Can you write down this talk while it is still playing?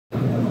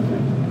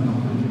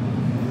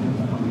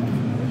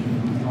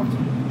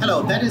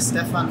Hello, that is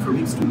Stefan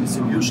from X-Dream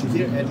Distribution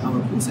here at our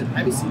booth at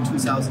IBC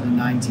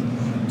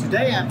 2019.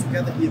 Today I'm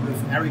together here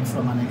with Eric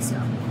from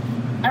Anexia.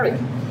 Eric,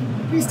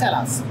 please tell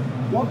us,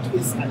 what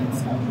is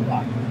Anexia?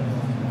 Why?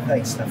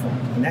 Thanks, Stefan.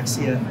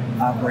 Anexia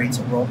operates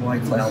a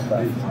worldwide cloud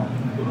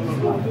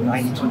platform,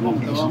 92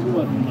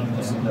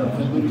 locations,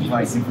 and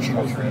provides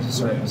infrastructure as a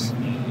service.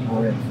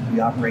 We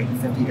operate in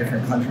 50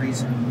 different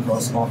countries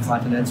across all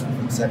continents with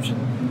the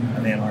exception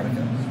of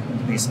Antarctica,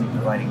 basically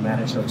providing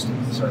managed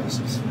hosting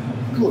services.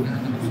 Good.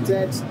 You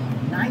said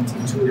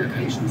 92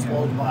 locations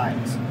worldwide.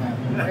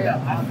 Where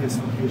are these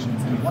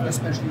locations and what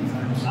especially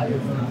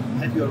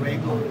have you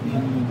able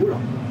in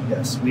Europe?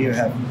 Yes, we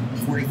have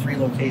 43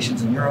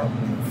 locations in Europe,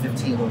 we have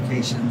 15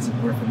 locations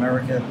in North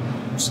America.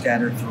 We're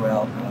scattered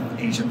throughout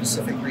Asia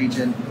Pacific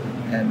region,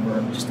 and we're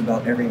in just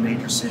about every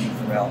major city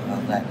throughout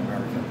Latin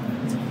America.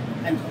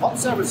 And what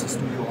services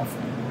do you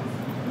offer?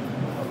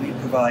 We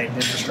provide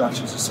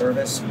infrastructure as a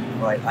service, we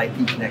provide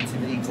IP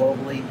connectivity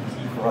globally,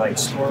 we provide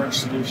storage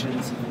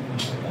solutions,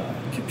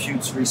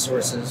 compute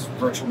resources,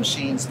 virtual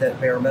machines,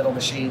 bare metal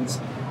machines,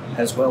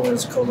 as well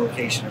as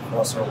co-location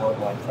across our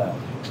worldwide cloud.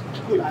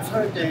 Cool. I've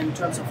heard that in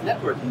terms of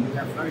networking, you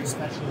have very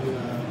special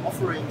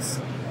offerings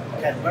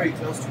that are very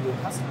close to your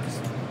customers.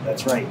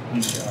 That's right.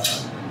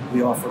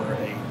 We offer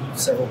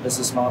several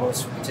business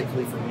models,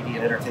 particularly for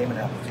media and entertainment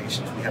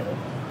applications. We have a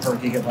per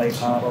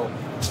gigabyte model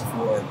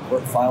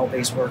for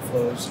file-based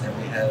workflows, and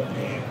we have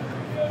a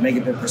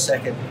megabit per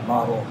second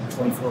model,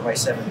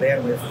 24/7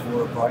 bandwidth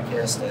for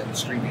broadcast and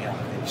streaming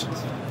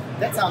applications.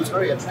 That sounds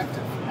very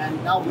attractive.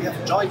 And now we have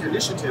a joint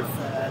initiative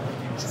that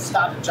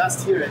started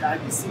just here at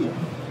IBC.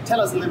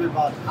 Tell us a little bit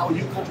about how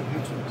you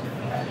contribute to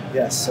it.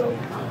 Yes, so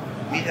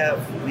we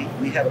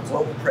have a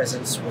global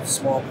presence with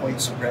small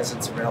points of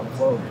presence around the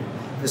globe.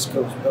 This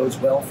goes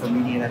well for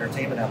media and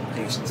entertainment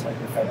applications like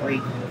the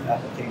Fabrik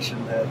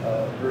application that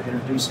we're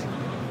introducing.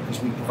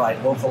 Because we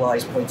provide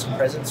localized points of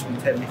presence, we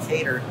tend to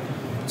cater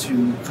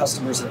to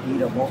customers that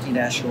need a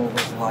multinational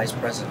localized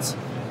presence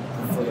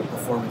for their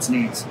performance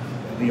needs.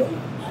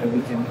 And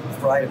we can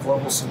provide a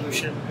global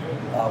solution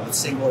with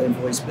single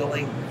invoice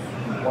billing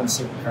and one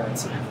single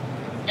currency.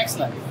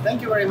 Excellent.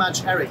 Thank you very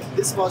much, Eric.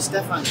 This was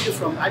Stefan here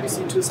from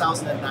IBC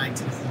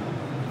 2019.